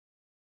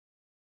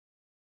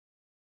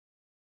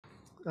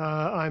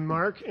I'm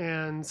Mark,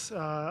 and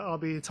I'll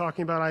be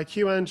talking about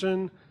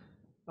IQEngine.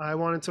 I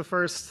wanted to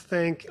first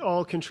thank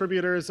all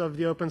contributors of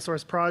the open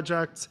source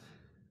project,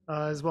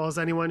 as well as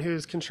anyone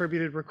who's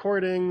contributed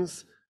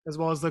recordings, as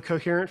well as the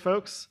Coherent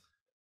folks.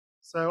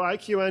 So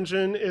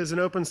IQEngine is an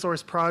open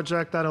source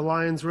project that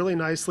aligns really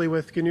nicely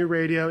with GNU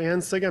Radio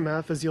and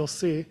SIGMF, as you'll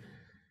see.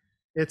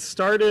 It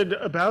started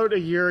about a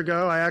year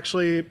ago. I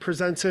actually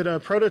presented a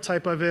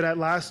prototype of it at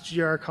last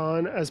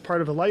GRCon as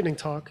part of a lightning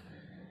talk.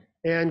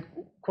 And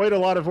quite a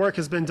lot of work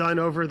has been done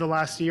over the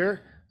last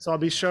year. So I'll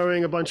be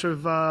showing a bunch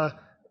of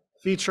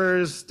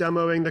features,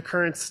 demoing the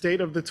current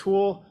state of the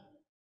tool,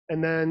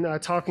 and then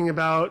talking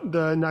about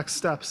the next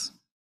steps.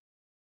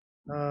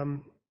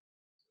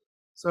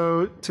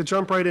 So to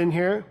jump right in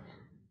here,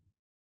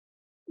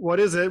 what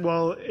is it?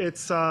 Well,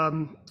 it's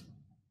a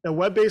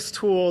web-based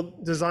tool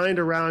designed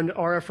around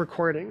RF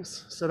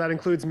recordings. So that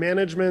includes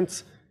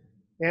management,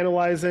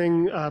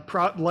 analyzing,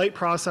 light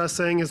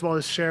processing, as well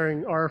as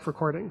sharing RF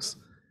recordings,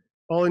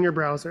 all in your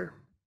browser.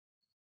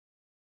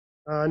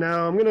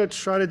 Now I'm gonna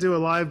try to do a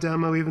live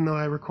demo, even though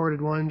I recorded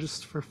one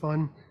just for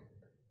fun.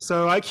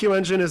 So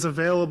IQEngine is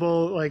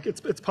available, like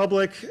it's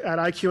public at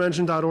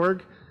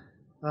IQEngine.org.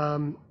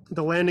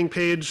 The landing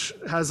page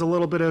has a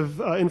little bit of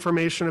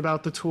information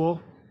about the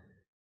tool.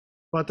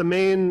 But the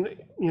main,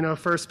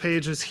 first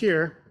page is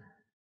here.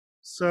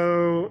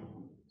 So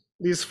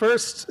these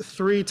first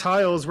three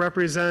tiles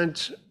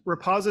represent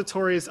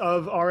repositories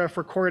of RF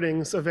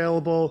recordings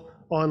available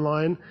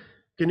online.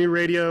 GNU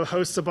Radio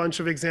hosts a bunch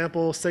of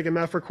example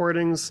SIGMF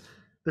recordings.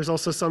 There's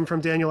also some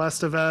from Daniel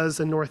Estevez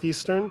and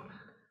Northeastern.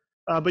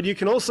 But you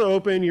can also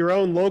open your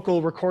own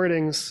local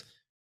recordings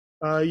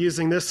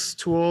using this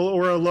tool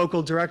or a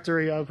local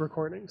directory of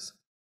recordings.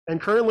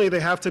 And currently they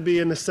have to be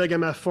in the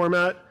SIGMF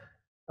format,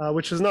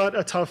 which is not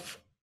a tough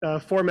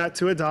format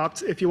to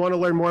adopt. If you want to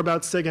learn more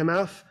about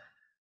SIGMF,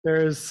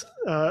 there's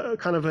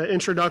kind of an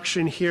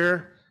introduction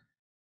here.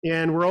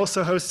 And we're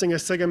also hosting a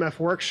SIGMF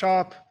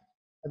workshop.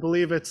 I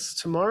believe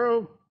it's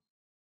tomorrow,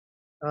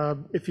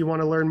 if you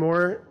want to learn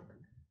more.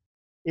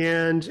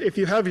 And if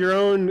you have your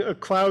own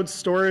cloud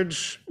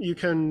storage, you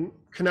can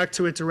connect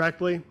to it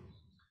directly.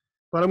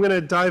 But I'm going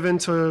to dive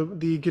into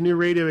the GNU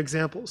Radio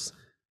examples.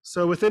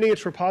 So within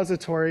each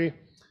repository,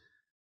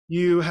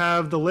 you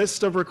have the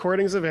list of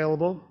recordings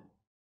available,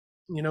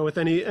 with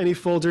any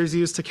folders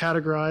used to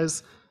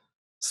categorize,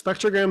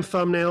 spectrogram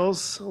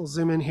thumbnails. I'll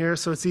zoom in here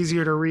so it's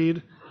easier to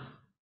read,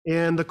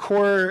 and the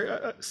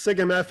core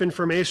SIGMF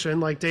information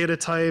like data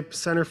type,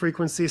 center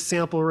frequency,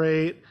 sample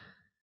rate,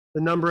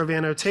 the number of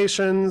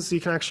annotations. You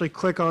can actually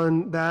click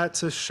on that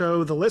to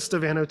show the list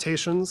of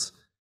annotations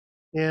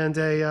and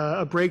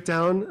a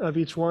breakdown of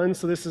each one.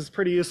 So this is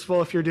pretty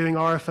useful if you're doing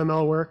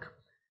RFML work.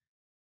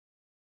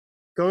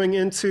 Going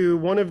into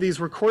one of these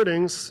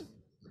recordings,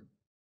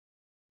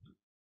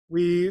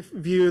 we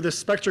view the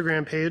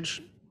spectrogram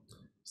page.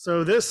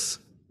 So this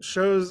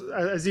shows,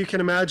 as you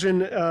can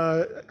imagine,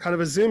 kind of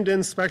a zoomed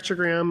in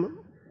spectrogram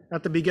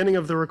at the beginning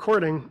of the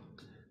recording.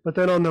 But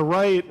then on the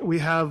right, we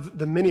have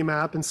the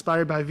mini-map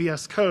inspired by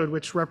VS Code,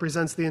 which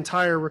represents the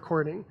entire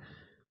recording.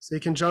 So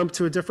you can jump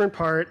to a different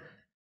part.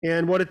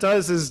 And what it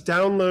does is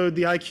download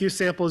the IQ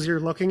samples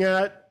you're looking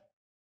at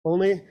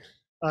only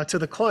to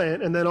the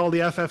client, and then all the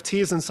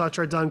FFTs and such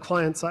are done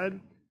client side.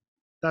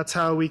 That's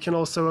how we can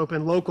also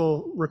open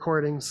local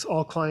recordings,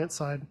 all client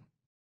side.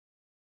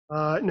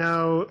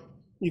 Now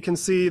you can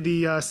see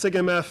the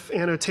SIGMF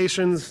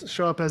annotations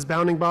show up as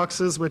bounding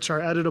boxes, which are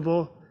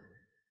editable.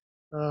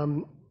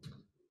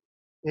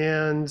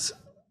 And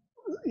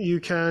you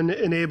can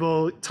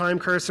enable time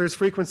cursors,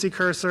 frequency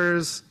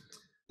cursors.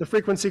 The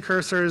frequency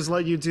cursors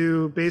let you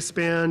do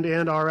baseband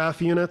and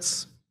RF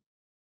units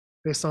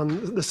based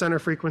on the center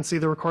frequency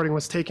the recording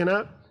was taken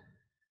at.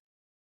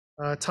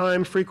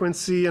 Time,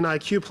 frequency, and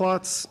IQ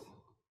plots.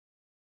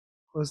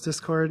 Close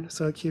Discord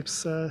so it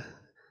keeps...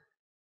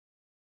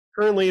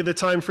 Currently, the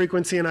time,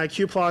 frequency, and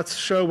IQ plots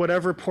show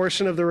whatever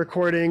portion of the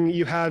recording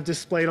you have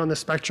displayed on the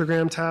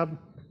spectrogram tab.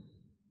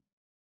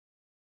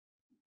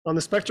 On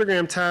the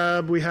spectrogram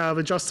tab, we have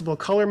adjustable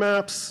color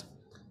maps.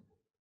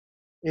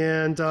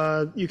 And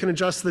you can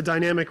adjust the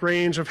dynamic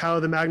range of how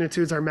the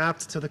magnitudes are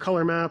mapped to the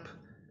color map.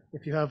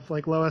 If you have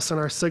like low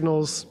SNR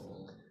signals.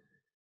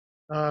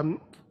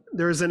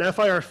 There's an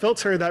FIR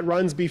filter that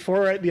runs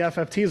before the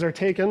FFTs are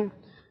taken.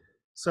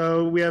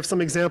 So we have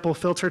some example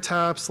filter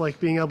taps, like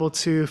being able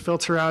to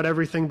filter out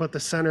everything but the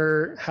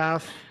center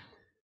half.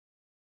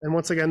 And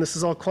once again, this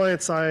is all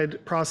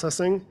client-side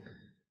processing.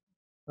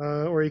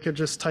 Or you could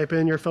just type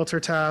in your filter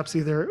taps,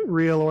 either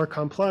real or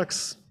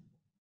complex.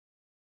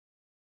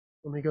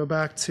 Let me go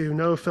back to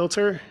no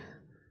filter.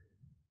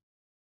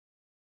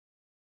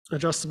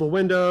 Adjustable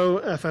window,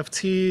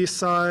 FFT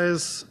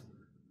size.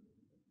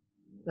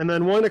 And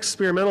then one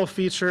experimental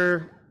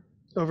feature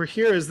over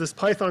here is this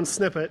Python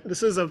snippet.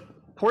 This is a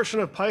portion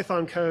of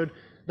Python code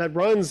that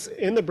runs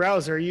in the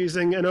browser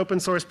using an open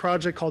source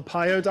project called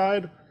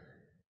Pyodide.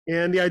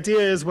 And the idea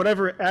is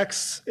whatever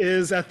X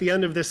is at the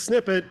end of this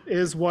snippet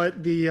is what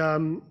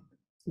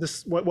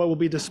what will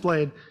be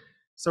displayed.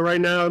 So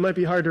right now it might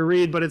be hard to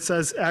read, but it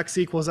says x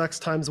equals x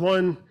times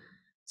 1.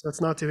 So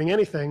it's not doing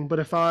anything. But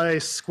if I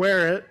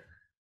square it,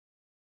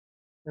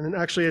 and then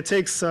actually it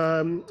takes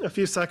a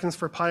few seconds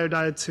for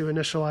pyodide to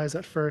initialize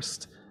at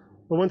first.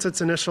 But once it's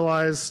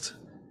initialized,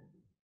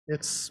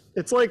 it's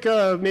like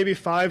maybe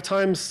 5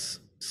 times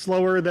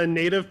slower than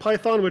native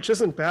Python, which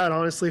isn't bad,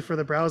 honestly, for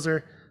the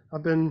browser.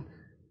 I've been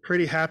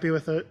pretty happy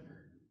with it.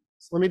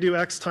 So let me do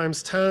x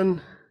times 10. And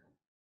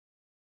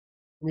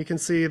you can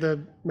see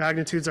the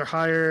magnitudes are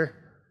higher.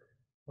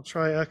 I'll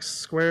try x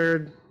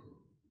squared.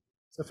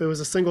 So if it was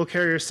a single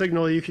carrier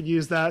signal, you could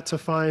use that to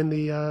find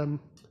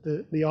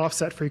the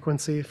offset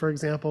frequency, for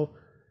example.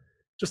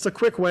 Just a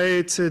quick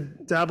way to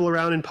dabble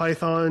around in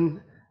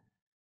Python.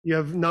 You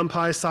have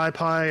NumPy,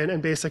 SciPy,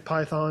 and basic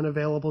Python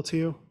available to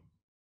you.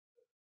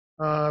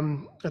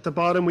 At the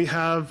bottom, we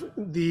have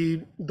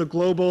the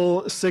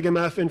global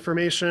SIGMF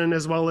information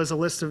as well as a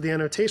list of the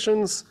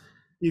annotations.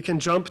 You can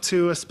jump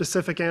to a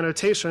specific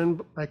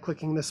annotation by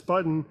clicking this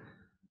button,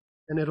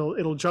 and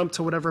it'll jump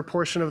to whatever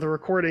portion of the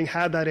recording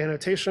had that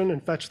annotation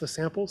and fetch the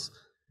samples.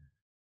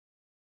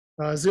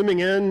 Zooming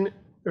in,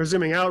 or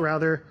zooming out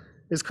rather,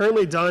 is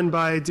currently done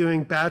by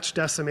doing batch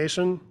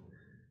decimation.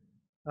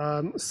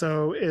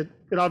 So it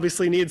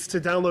obviously needs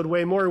to download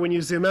way more when you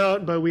zoom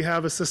out, but we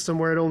have a system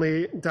where it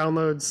only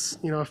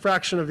downloads, a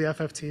fraction of the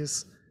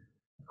FFTs.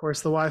 Of course,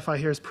 the Wi-Fi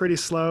here is pretty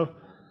slow.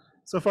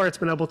 So far, it's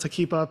been able to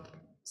keep up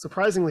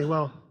surprisingly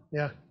well.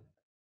 Yeah,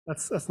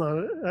 that's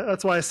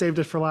why I saved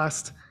it for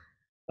last.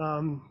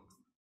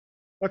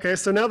 Okay,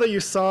 so now that you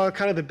saw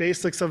kind of the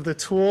basics of the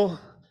tool,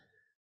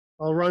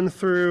 I'll run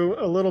through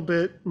a little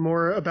bit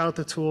more about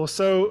the tool.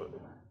 So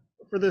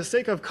for the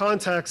sake of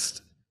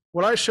context,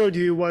 what I showed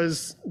you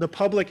was the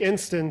public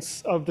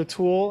instance of the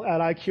tool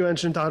at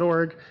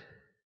IQEngine.org.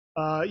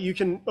 You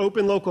can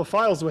open local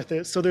files with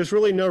it, so there's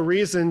really no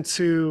reason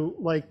to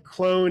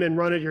clone and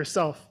run it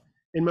yourself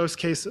in most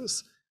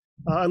cases.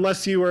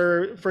 Unless you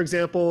were, for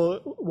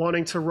example,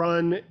 wanting to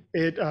run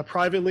it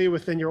privately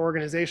within your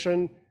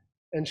organization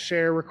and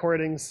share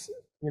recordings,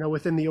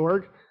 within the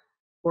org.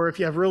 Or if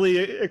you have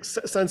really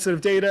sensitive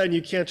data and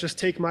you can't just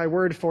take my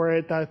word for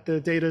it that the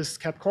data is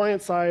kept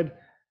client side,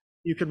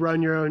 you could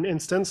run your own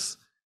instance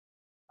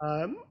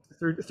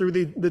through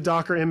the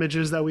Docker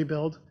images that we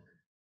build.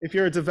 If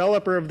you're a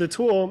developer of the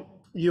tool,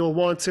 you'll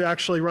want to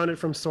actually run it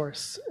from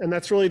source. And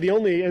that's really the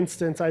only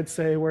instance, I'd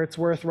say, where it's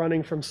worth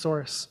running from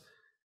source.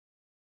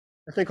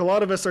 I think a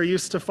lot of us are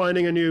used to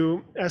finding a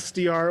new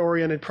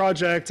SDR-oriented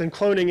project and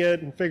cloning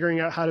it and figuring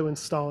out how to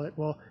install it.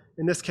 Well,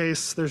 in this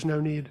case, there's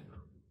no need.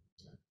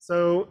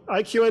 So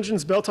IQEngine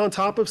is built on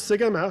top of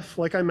SIGMF,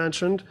 like I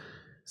mentioned.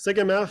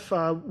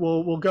 SIGMF,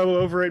 we'll go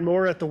over it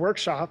more at the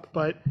workshop,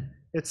 but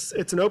it's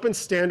an open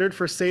standard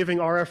for saving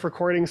RF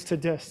recordings to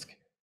disk.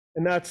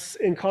 And that's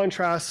in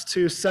contrast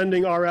to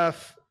sending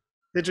RF,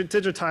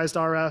 digitized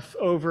RF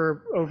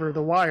over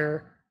the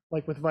wire,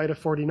 like with Vita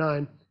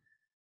 49.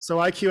 So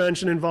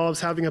IQEngine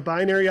involves having a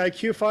binary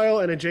IQ file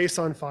and a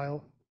JSON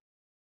file.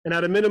 And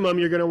at a minimum,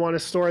 you're going to want to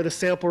store the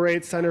sample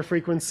rate, center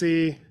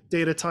frequency,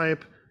 data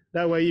type.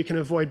 That way you can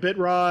avoid bit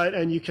rot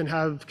and you can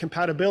have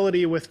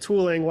compatibility with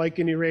tooling like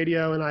GNU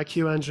Radio and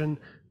IQEngine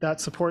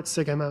that supports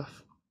SIGMF.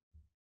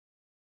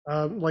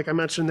 Like I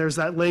mentioned, there's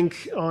that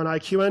link on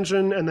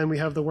IQEngine, and then we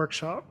have the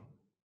workshop.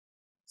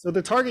 So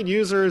the target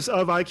users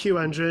of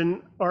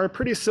IQEngine are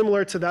pretty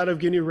similar to that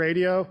of GNU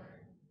Radio,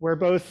 where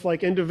both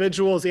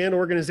individuals and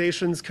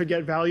organizations could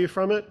get value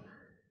from it.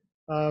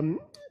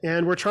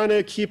 And we're trying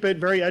to keep it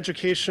very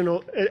education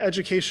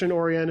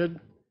oriented,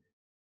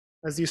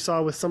 as you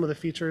saw with some of the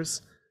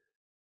features.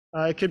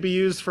 It could be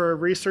used for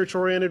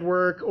research-oriented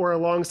work or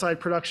alongside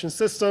production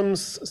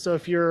systems. So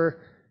if you're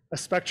a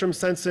spectrum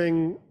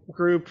sensing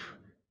group,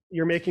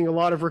 you're making a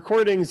lot of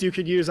recordings, you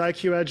could use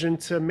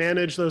IQEngine to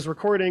manage those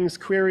recordings,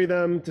 query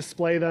them,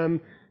 display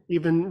them,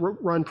 even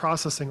run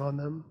processing on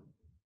them.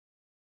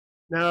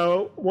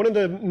 Now, one of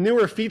the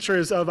newer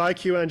features of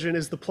IQEngine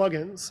is the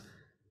plugins.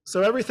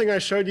 So everything I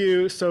showed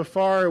you so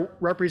far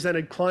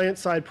represented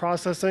client-side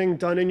processing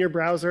done in your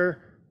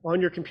browser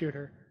on your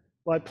computer.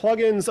 But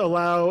plugins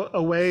allow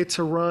a way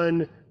to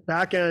run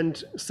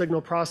back-end signal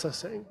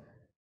processing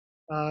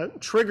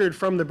triggered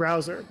from the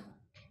browser.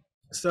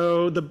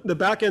 So the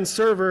back-end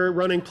server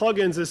running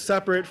plugins is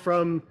separate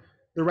from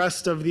the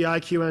rest of the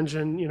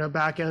IQEngine,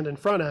 back-end and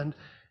front-end.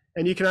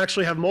 And you can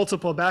actually have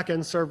multiple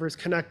back-end servers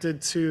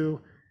connected to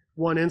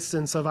one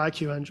instance of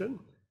IQEngine.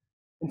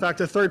 In fact,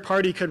 a third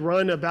party could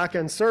run a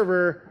back-end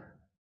server,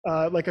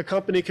 like a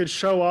company could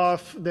show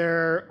off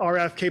their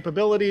RF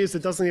capabilities.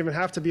 It doesn't even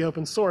have to be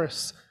open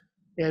source.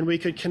 And we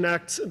could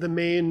connect the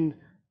main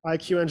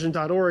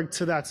IQEngine.org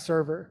to that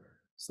server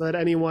so that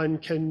anyone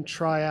can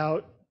try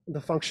out the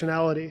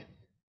functionality.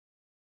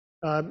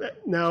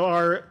 Now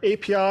our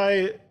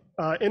API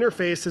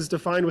interface is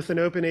defined with an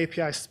open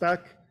API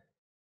spec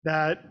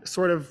that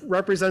sort of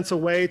represents a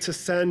way to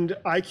send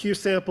IQ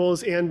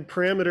samples and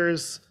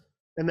parameters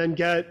and then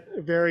get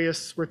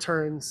various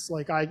returns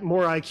like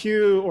more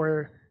IQ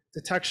or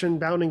detection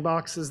bounding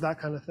boxes, that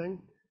kind of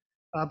thing.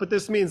 But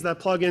this means that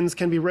plugins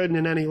can be written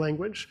in any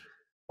language.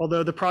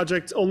 although the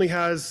project only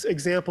has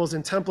examples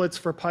and templates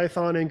for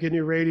Python and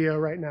GNU Radio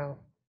right now.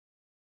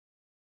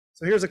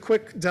 So here's a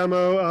quick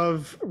demo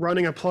of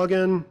running a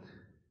plugin.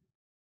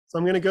 So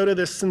I'm going to go to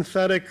this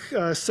synthetic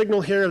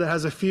signal here that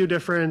has a few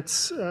different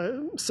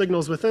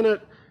signals within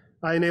it.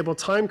 I enable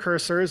time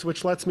cursors,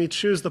 which lets me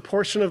choose the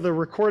portion of the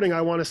recording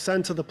I want to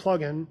send to the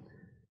plugin.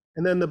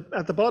 And then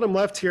at the bottom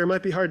left here, it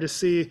might be hard to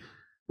see,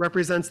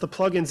 represents the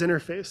plugin's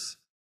interface.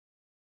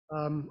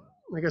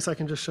 I guess I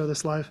can just show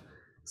this live.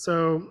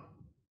 So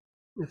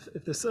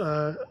if this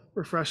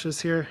refreshes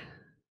here.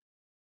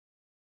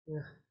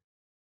 Yeah.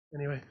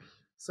 Anyway,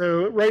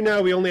 so right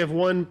now we only have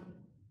one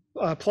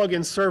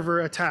plugin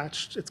server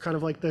attached. It's kind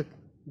of like the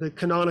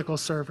canonical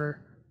server.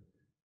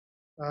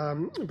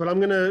 But I'm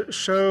going to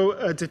show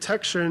a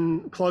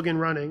detection plugin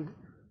running.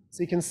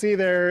 So you can see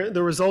there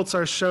the results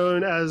are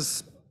shown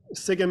as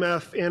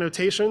SIGMF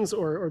annotations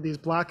or these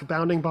black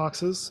bounding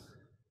boxes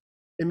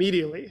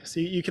immediately. So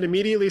you can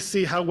immediately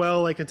see how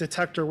well like a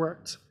detector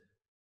worked.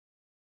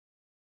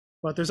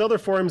 But there's other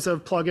forms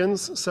of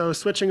plugins. So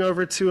switching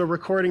over to a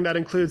recording that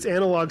includes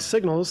analog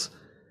signals,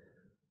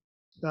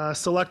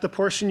 select the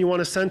portion you want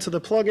to send to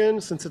the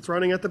plugin since it's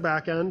running at the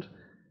back end.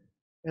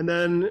 And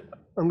then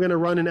I'm going to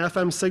run an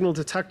FM signal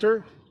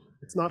detector.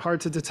 It's not hard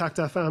to detect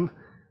FM.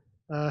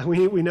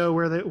 We know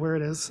where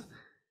it is.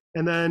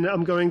 And then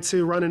I'm going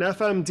to run an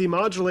FM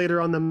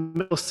demodulator on the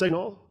middle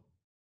signal.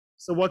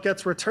 So what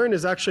gets returned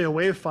is actually a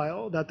WAV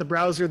file that the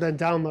browser then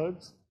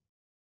downloads.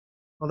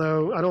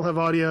 Although I don't have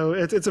audio,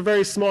 it's a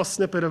very small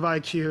snippet of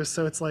IQ,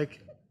 so it's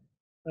like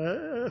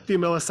a few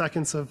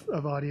milliseconds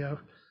of audio.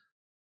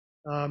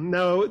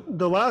 Now,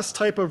 the last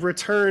type of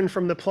return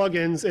from the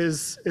plugins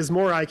is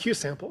more IQ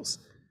samples.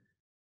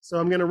 So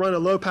I'm going to run a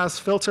low-pass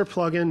filter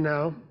plugin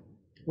now,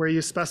 where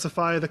you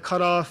specify the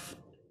cutoff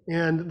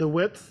and the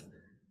width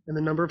and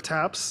the number of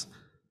taps.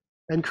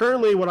 And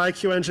currently what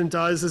IQEngine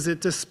does is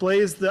it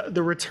displays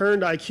the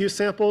returned IQ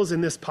samples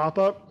in this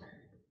pop-up,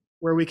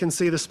 where we can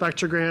see the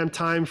spectrogram,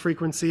 time,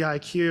 frequency,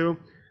 IQ.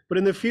 But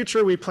in the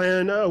future, we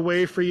plan a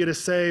way for you to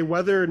say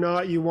whether or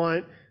not you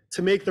want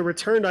to make the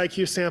returned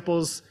IQ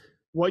samples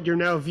what you're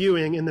now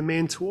viewing in the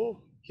main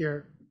tool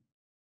here.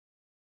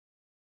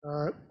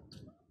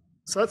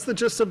 So that's the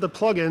gist of the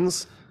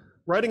plugins.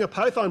 Writing a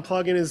Python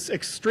plugin is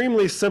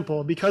extremely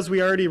simple because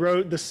we already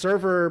wrote the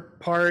server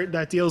part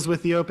that deals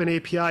with the Open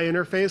API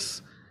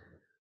interface.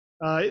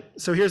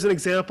 So here's an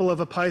example of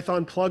a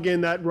Python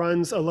plugin that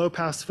runs a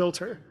low-pass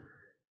filter.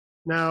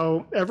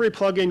 Now, every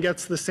plugin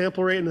gets the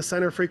sample rate and the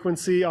center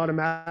frequency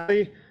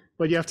automatically,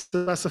 but you have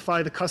to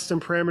specify the custom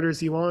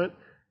parameters you want.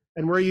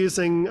 And we're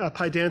using a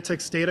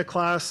Pydantic's data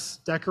class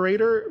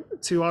decorator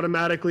to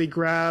automatically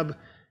grab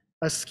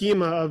a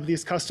schema of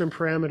these custom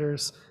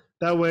parameters.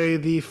 That way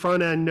the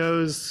front end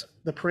knows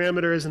the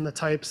parameters and the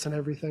types and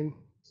everything.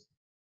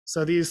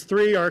 So these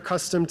three are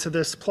custom to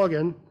this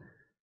plugin.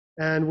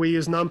 And we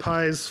use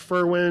NumPy's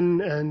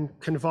Furwin and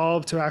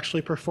Convolve to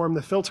actually perform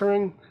the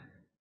filtering.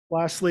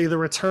 Lastly, the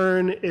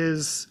return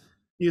is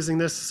using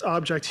this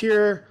object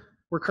here.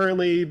 We're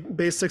currently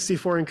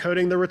base64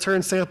 encoding the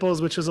return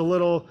samples, which is a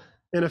little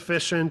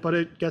inefficient, but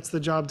it gets the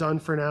job done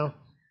for now.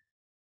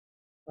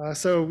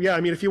 So yeah,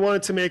 I mean, if you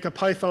wanted to make a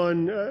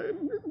Python,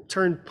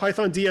 turn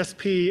Python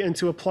DSP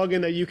into a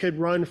plugin that you could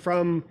run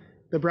from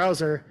the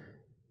browser,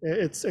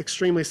 it's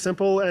extremely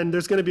simple. And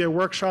there's going to be a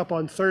workshop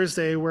on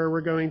Thursday where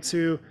we're going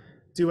to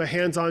do a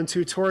hands-on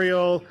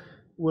tutorial.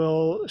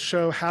 We'll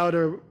show how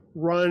to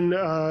run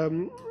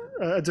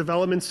a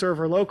development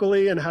server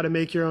locally and how to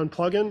make your own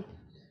plugin.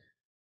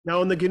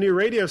 Now on the GNU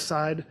Radio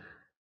side,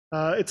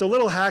 it's a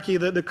little hacky,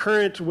 the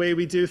current way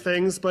we do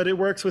things, but it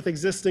works with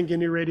existing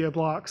GNU Radio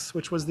blocks,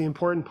 which was the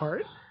important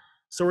part.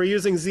 So we're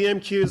using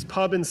ZMQ's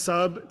pub and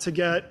sub to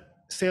get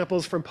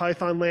samples from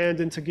Python land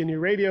into GNU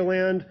Radio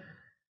land.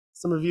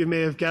 Some of you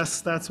may have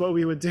guessed that's what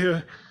we would do.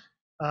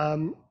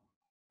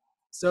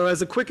 So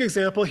as a quick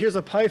example, here's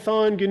a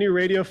Python GNU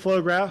Radio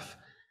flow graph.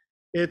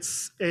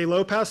 It's a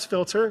low-pass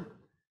filter,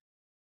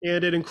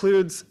 and it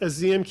includes a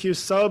ZMQ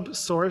sub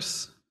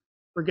source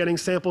for getting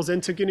samples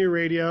into GNU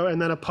Radio,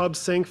 and then a pub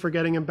sync for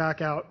getting them back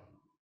out.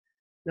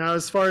 Now,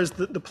 as far as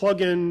the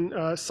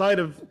plugin side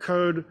of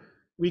code,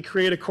 we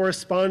create a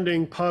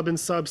corresponding pub and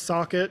sub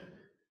socket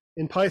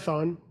in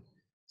Python.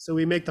 So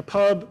we make the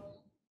pub,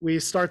 we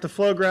start the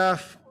flow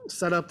graph,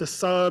 set up the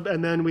sub,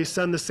 and then we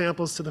send the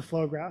samples to the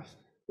flow graph.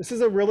 This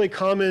is a really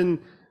common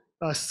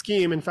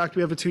scheme. In fact,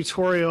 we have a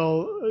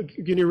tutorial,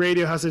 GNU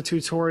Radio has a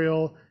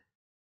tutorial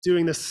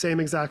doing the same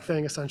exact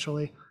thing,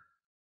 essentially,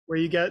 where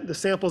you get the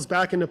samples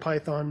back into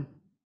Python,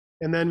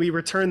 and then we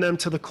return them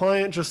to the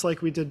client just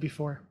like we did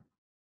before.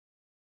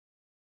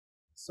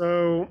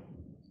 So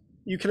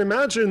you can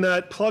imagine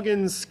that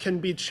plugins can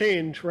be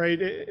chained, right?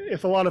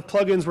 If a lot of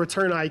plugins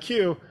return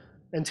IQ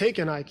and take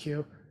an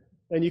IQ,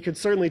 then you could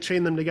certainly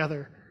chain them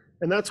together.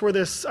 And that's where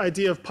this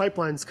idea of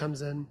pipelines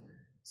comes in.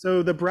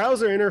 So the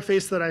browser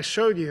interface that I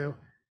showed you,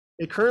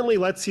 it currently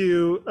lets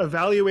you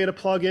evaluate a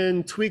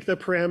plugin, tweak the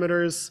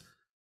parameters.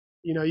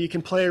 You know, you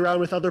can play around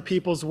with other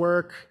people's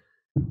work.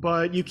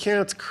 but you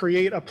can't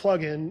create a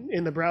plugin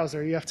in the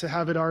browser. You have to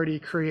have it already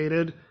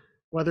created,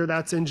 whether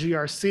that's in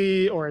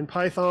GRC or in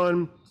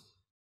Python,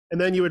 and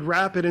then you would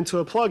wrap it into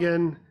a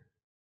plugin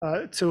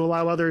to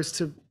allow others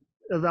to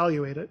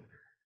evaluate it.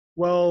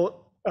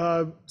 Well,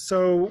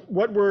 so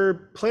what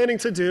we're planning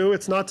to do,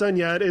 it's not done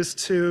yet, is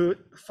to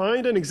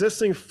find an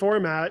existing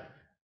format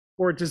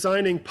for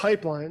designing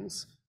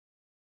pipelines.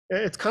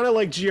 It's kind of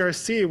like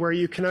GRC, where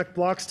you connect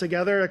blocks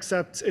together,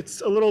 except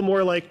it's a little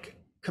more like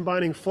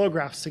combining flow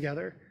graphs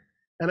together.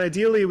 And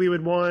ideally, we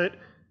would want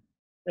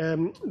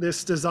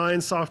this design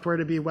software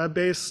to be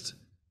web-based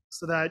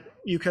so that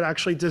you could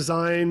actually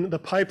design the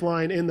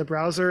pipeline in the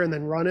browser and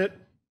then run it.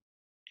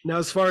 Now,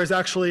 as far as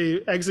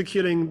actually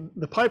executing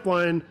the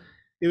pipeline,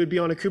 it would be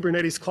on a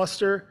Kubernetes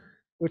cluster,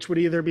 which would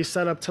either be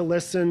set up to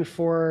listen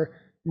for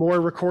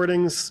more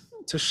recordings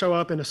to show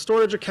up in a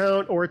storage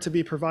account or to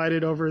be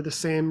provided over the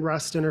same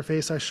REST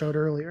interface I showed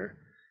earlier.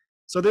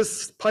 So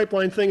this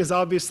pipeline thing is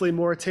obviously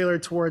more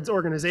tailored towards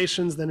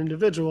organizations than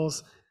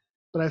individuals,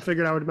 but I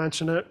figured I would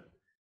mention it.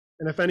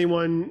 And if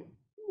anyone,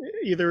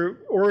 either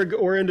org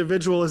or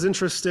individual, is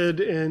interested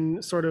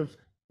in sort of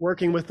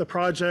working with the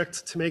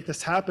project to make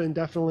this happen,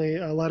 definitely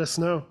let us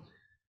know.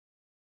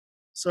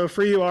 So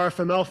for you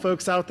RFML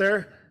folks out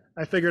there,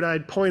 I figured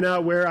I'd point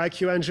out where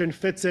IQEngine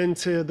fits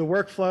into the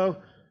workflow.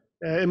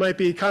 It might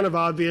be kind of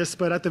obvious,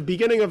 but at the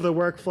beginning of the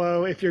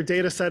workflow, if your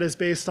data set is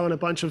based on a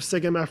bunch of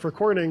SIGMF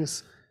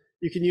recordings,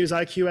 you can use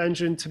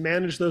IQEngine to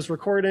manage those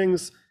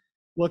recordings.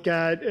 Look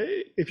at,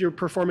 if you're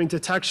performing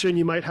detection,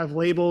 you might have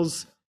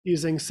labels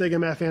using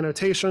SIGMF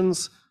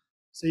annotations.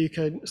 So you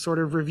could sort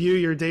of review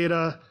your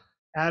data,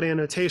 add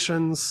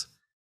annotations.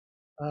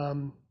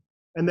 And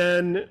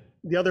then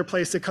the other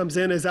place it comes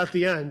in is at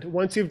the end.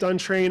 Once you've done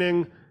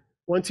training,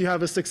 once you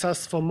have a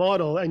successful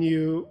model and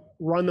you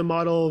run the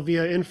model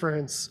via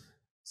inference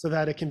so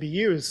that it can be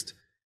used,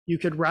 you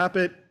could wrap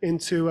it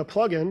into a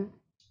plugin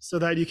so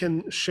that you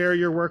can share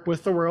your work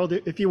with the world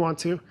if you want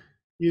to,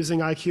 using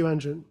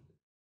IQEngine.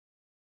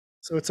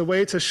 So it's a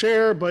way to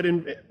share, but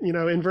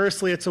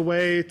inversely, it's a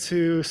way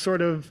to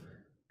sort of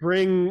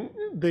bring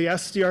the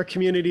SDR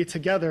community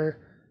together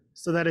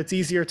so that it's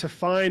easier to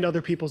find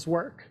other people's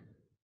work,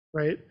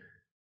 right?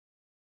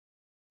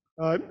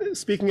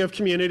 Speaking of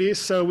communities,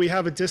 so we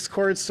have a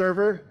Discord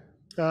server.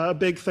 A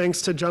big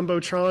thanks to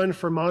Jumbotron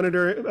for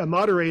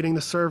moderating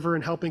the server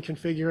and helping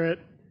configure it.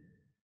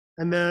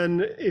 And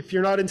then if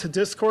you're not into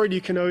Discord,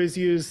 you can always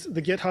use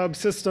the GitHub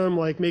system,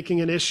 like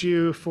making an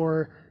issue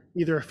for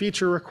either a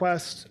feature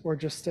request or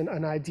just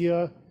an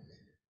idea.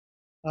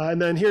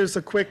 And then here's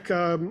a quick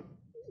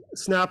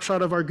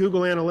snapshot of our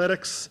Google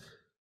Analytics.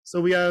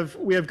 So we have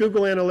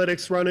Google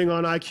Analytics running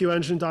on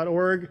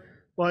IQEngine.org,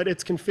 but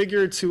it's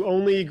configured to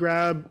only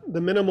grab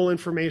the minimal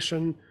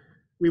information.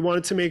 We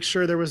wanted to make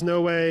sure there was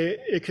no way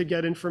it could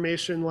get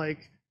information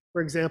like,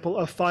 for example,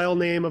 a file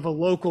name of a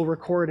local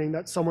recording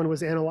that someone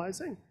was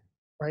analyzing,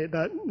 right?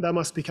 That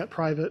must be kept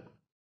private.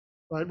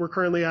 But we're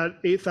currently at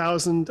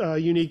 8,000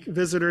 unique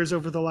visitors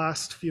over the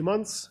last few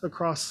months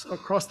across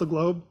the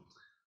globe.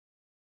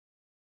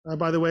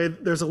 By the way,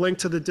 there's a link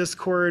to the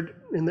Discord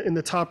in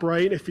the top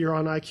right if you're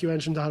on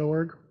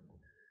IQEngine.org.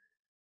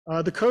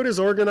 The code is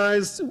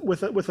organized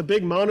with a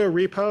big mono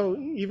repo.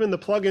 Even the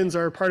plugins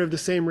are part of the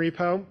same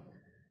repo.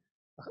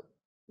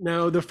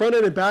 Now, the front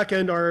end and back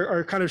end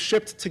are kind of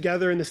shipped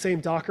together in the same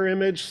Docker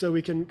image, so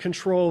we can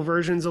control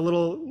versions a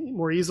little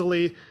more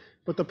easily,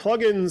 but the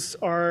plugins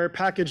are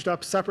packaged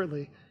up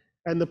separately.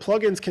 And the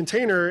plugins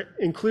container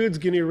includes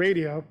GNU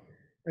Radio,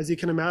 as you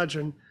can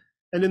imagine.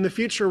 And in the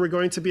future, we're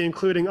going to be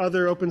including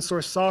other open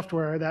source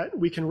software that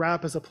we can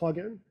wrap as a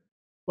plugin.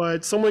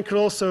 But someone could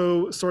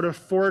also sort of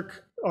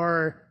fork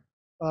our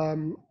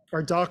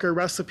Docker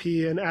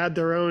recipe and add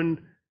their own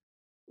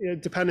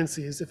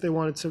dependencies if they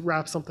wanted to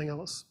wrap something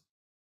else.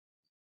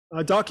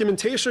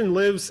 Documentation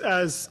lives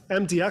as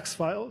MDX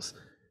files,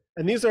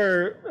 and these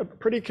are a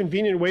pretty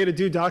convenient way to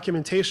do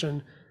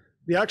documentation.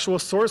 The actual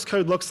source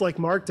code looks like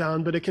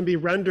Markdown, but it can be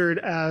rendered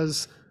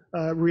as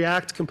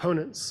React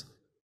components.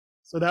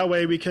 So that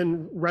way we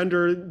can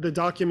render the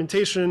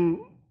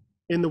documentation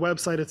in the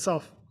website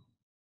itself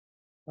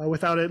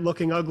without it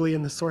looking ugly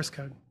in the source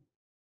code.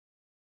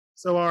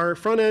 So our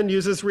front end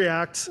uses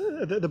React.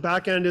 The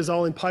back end is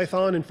all in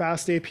Python and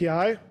Fast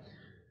API.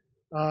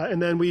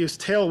 And then we use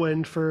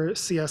Tailwind for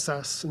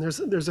CSS. And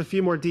there's a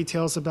few more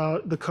details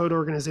about the code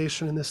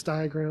organization in this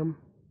diagram.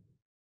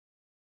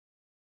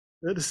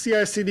 The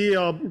CI/CD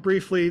I'll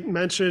briefly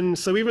mention.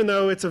 So even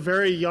though it's a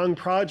very young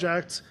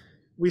project,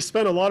 we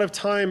spent a lot of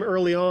time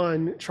early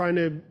on trying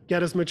to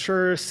get as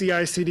mature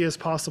CI/CD as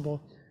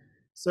possible.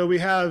 So we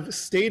have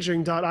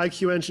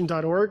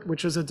staging.iqengine.org,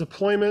 which is a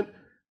deployment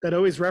that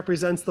always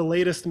represents the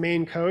latest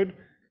main code,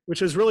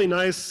 which is really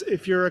nice.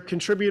 If you're a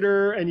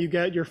contributor and you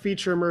get your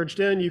feature merged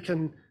in, you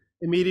can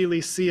immediately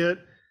see it.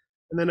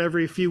 And then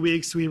every few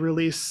weeks, we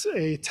release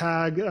a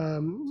tag.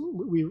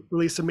 We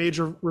release a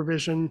major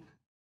revision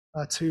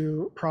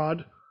to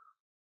prod.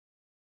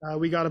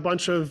 We got a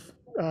bunch of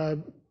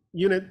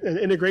unit and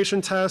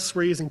integration tests.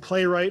 We're using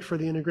Playwright for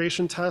the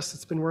integration tests.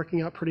 It's been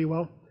working out pretty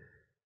well.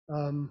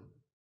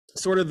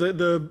 sort of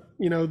the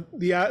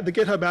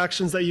GitHub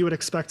actions that you would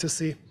expect to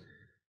see.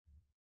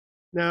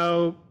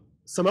 Now,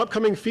 some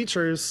upcoming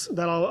features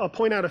that I'll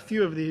point out a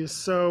few of these.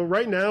 So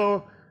right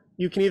now,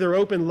 you can either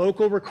open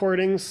local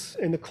recordings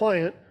in the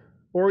client,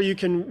 or you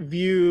can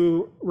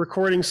view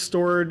recordings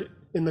stored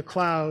in the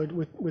cloud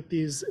with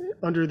these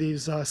under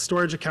these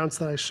storage accounts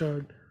that I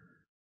showed.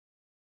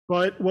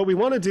 But what we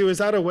want to do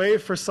is add a way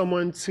for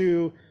someone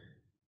to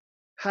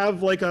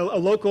have like a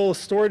local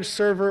storage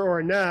server or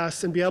a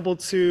NAS and be able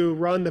to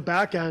run the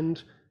back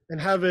end and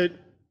have it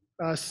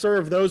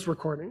serve those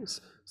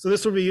recordings. So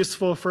this would be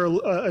useful for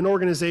an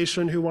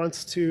organization who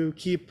wants to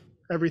keep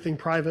everything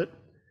private.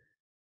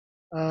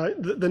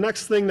 The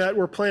next thing that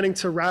we're planning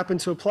to wrap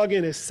into a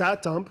plugin is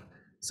SatDump.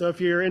 So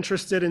if you're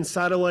interested in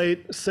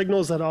satellite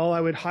signals at all,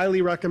 I would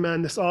highly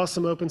recommend this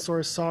awesome open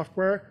source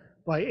software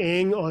by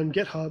IQEngine on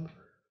GitHub.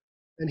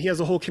 And he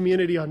has a whole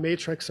community on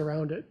Matrix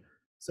around it.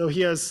 So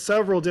he has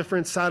several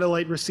different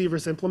satellite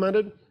receivers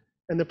implemented,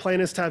 and the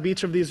plan is to have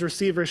each of these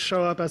receivers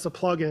show up as a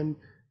plugin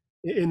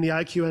in the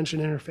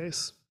IQEngine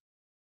interface.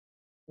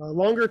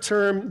 Longer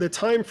term, the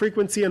time,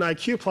 frequency, and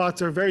IQ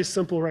plots are very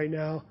simple right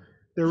now.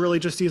 They're really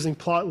just using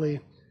Plotly.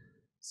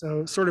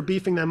 So sort of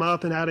beefing them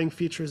up and adding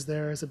features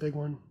there is a big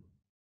one.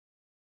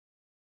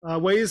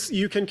 Ways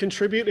you can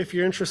contribute if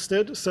you're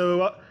interested.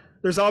 So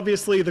there's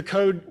obviously the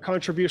code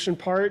contribution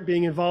part,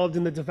 being involved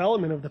in the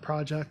development of the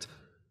project.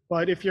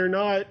 But if you're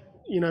not,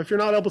 if you're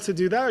not able to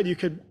do that, you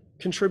could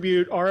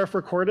contribute RF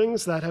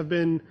recordings that have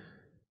been,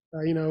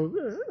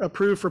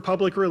 approved for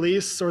public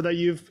release or that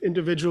you've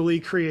individually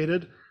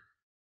created.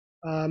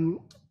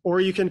 Or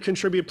you can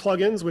contribute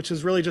plugins, which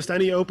is really just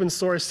any open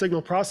source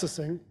signal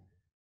processing.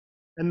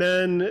 And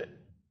then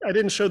I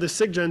didn't show the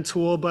SIGGEN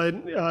tool, but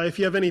if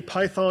you have any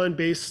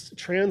Python-based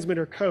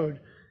transmitter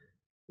code,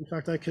 in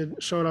fact, I could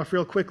show it off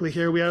real quickly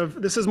here.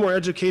 This is more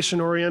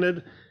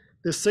education-oriented.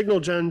 This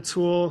SignalGen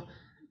tool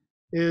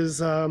is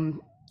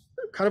kind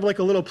of like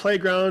a little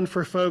playground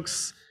for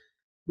folks.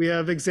 We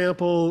have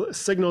example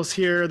signals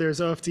here. There's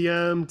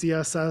OFDM,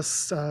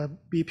 DSS,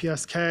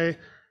 BPSK.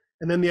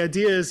 And then the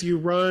idea is you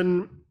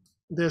run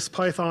this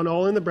Python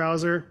all in the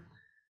browser.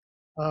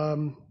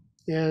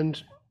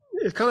 And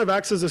it kind of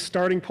acts as a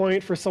starting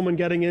point for someone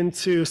getting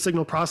into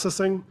signal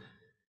processing.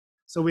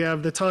 So we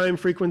have the time,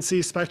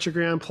 frequency,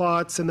 spectrogram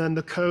plots, and then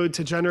the code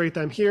to generate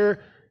them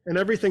here. And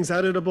everything's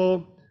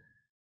editable.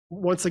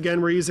 Once again,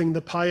 we're using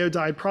the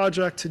PyODide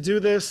project to do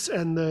this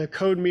and the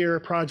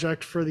CodeMirror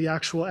project for the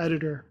actual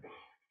editor.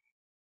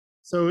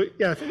 So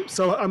yeah,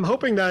 so I'm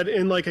hoping that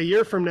in like a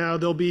year from now,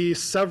 there'll be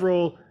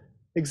several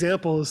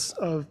examples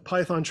of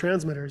Python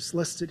transmitters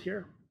listed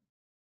here.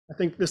 I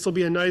think this will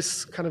be a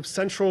nice kind of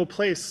central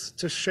place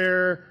to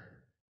share,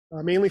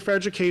 mainly for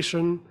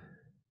education,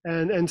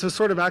 and to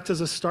sort of act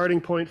as a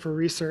starting point for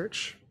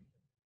research.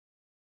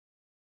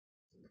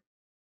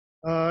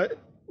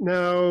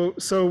 Now,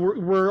 so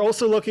we're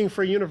also looking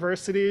for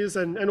universities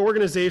and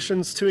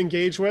organizations to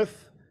engage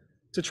with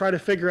to try to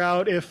figure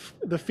out if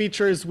the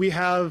features we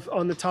have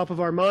on the top of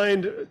our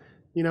mind,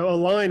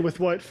 align with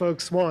what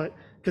folks want.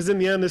 Because in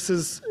the end, this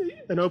is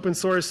an open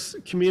source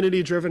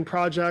community-driven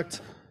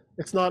project.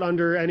 It's not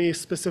under any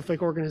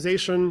specific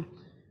organization.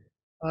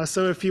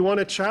 So if you want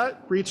to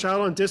chat, reach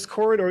out on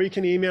Discord, or you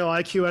can email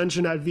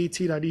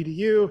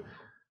iqengine@vt.edu,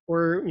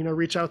 or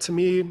reach out to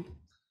me.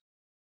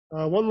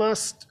 One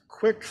last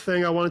quick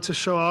thing I wanted to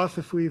show off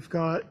if we've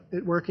got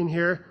it working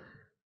here.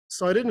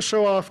 So I didn't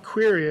show off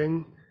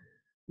querying.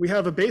 We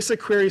have a basic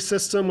query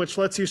system which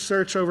lets you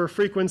search over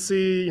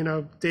frequency,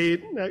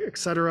 date,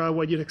 etc.,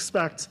 what you'd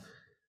expect.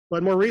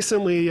 But more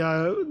recently,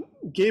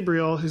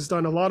 Gabriel, who's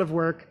done a lot of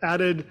work,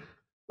 added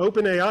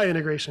OpenAI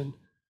integration.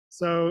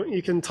 So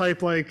you can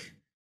type like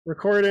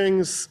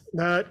recordings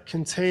that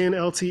contain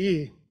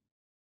LTE.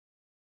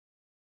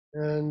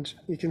 And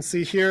you can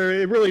see here,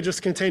 it really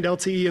just contained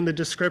LTE in the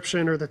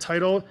description or the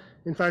title.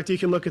 In fact, you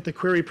can look at the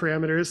query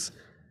parameters,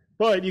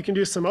 but you can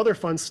do some other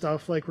fun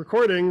stuff like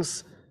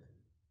recordings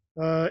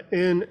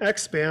in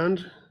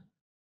X-band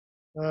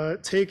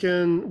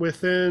taken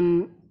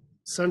within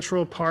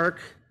Central Park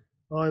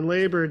on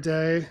Labor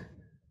Day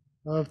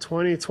of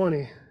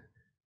 2020.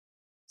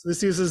 So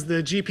this uses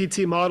the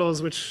GPT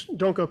models, which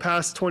don't go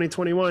past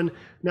 2021.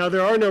 Now,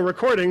 there are no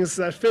recordings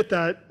that fit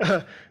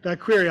that,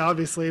 that query,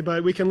 obviously,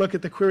 but we can look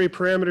at the query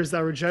parameters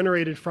that were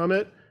generated from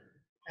it.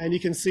 And you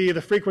can see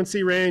the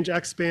frequency range,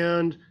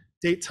 X-band,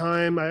 date,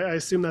 time, I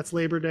assume that's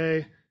Labor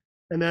Day,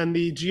 and then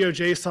the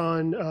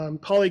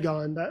GeoJSON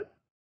polygon that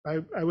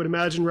I would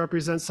imagine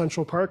represents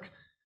Central Park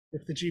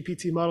if the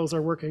GPT models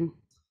are working.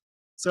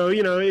 So,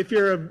 if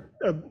you're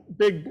a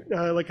big,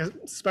 like a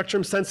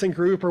spectrum sensing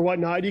group or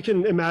whatnot, you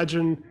can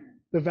imagine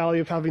the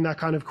value of having that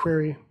kind of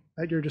query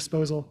at your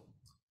disposal.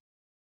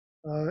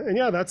 And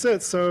yeah, that's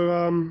it.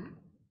 So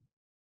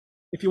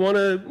if you want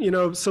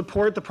to,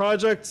 support the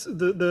project,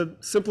 the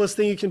simplest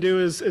thing you can do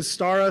is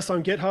star us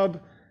on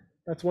GitHub.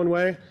 That's one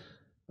way.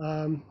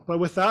 But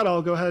with that,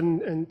 I'll go ahead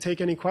and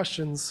take any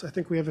questions. I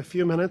think we have a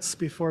few minutes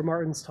before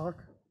Martin's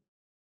talk.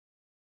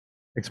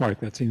 Thanks, Mark.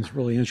 That seems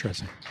really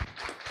interesting.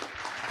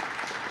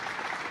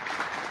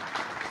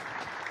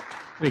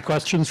 Any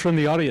questions from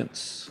the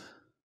audience?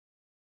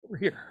 Over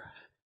here.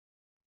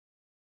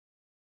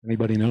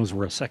 Anybody knows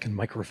where a second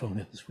microphone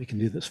is? We can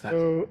do this fast.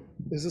 So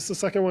is this the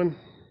second one?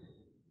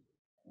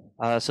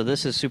 So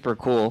this is super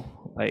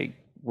cool. I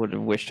would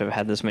have wished to have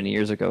had this many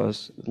years ago. I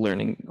was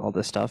learning all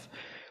this stuff.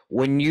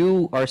 When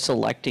you are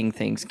selecting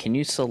things, can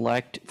you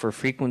select for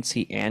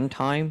frequency and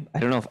time? I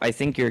don't know if, I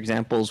think your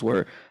examples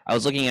were, I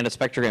was looking at a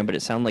spectrogram, but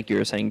it sounded like you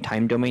were saying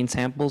time domain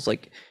samples.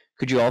 Like,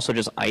 could you also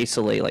just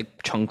isolate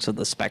like chunks of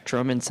the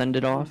spectrum and send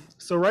it off?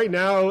 So right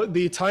now,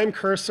 the time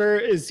cursor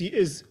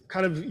is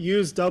kind of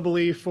used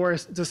doubly for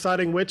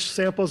deciding which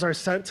samples are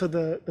sent to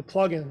the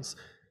plugins.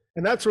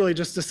 And that's really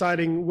just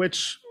deciding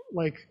which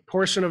like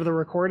portion of the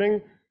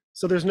recording.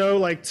 So there's no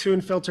like tune,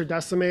 filter,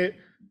 decimate,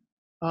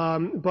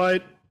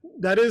 but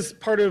that is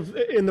part of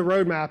in the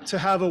roadmap to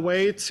have a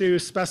way to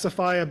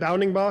specify a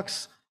bounding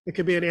box. It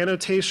could be an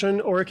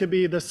annotation or it could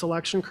be the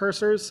selection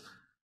cursors,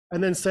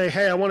 and then say,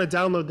 hey, I want to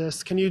download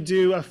this. Can you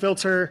do a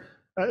filter,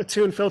 a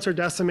tune, filter,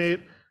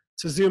 decimate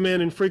to zoom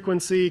in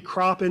frequency,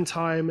 crop in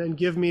time, and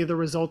give me the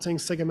resulting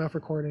SIG-MF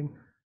recording?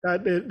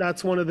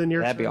 That's one of the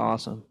near. That'd be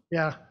awesome.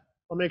 Yeah,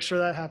 I'll make sure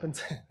that happens.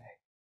 Thank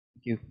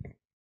you.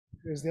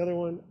 Here's the other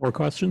one. More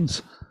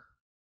questions?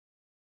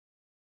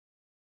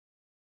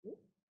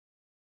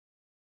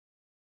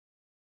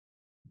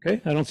 Okay,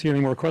 I don't see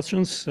any more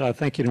questions.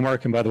 Thank you to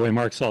Mark. And by the way,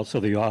 Mark's also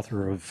the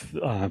author of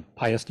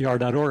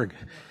PySDR.org.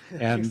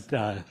 And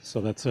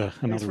so that's another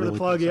Thanks for really the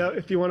plug. cool Yeah,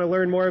 if you want to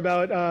learn more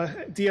about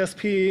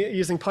DSP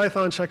using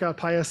Python, check out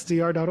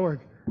PySDR.org.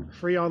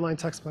 Free online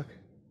textbook.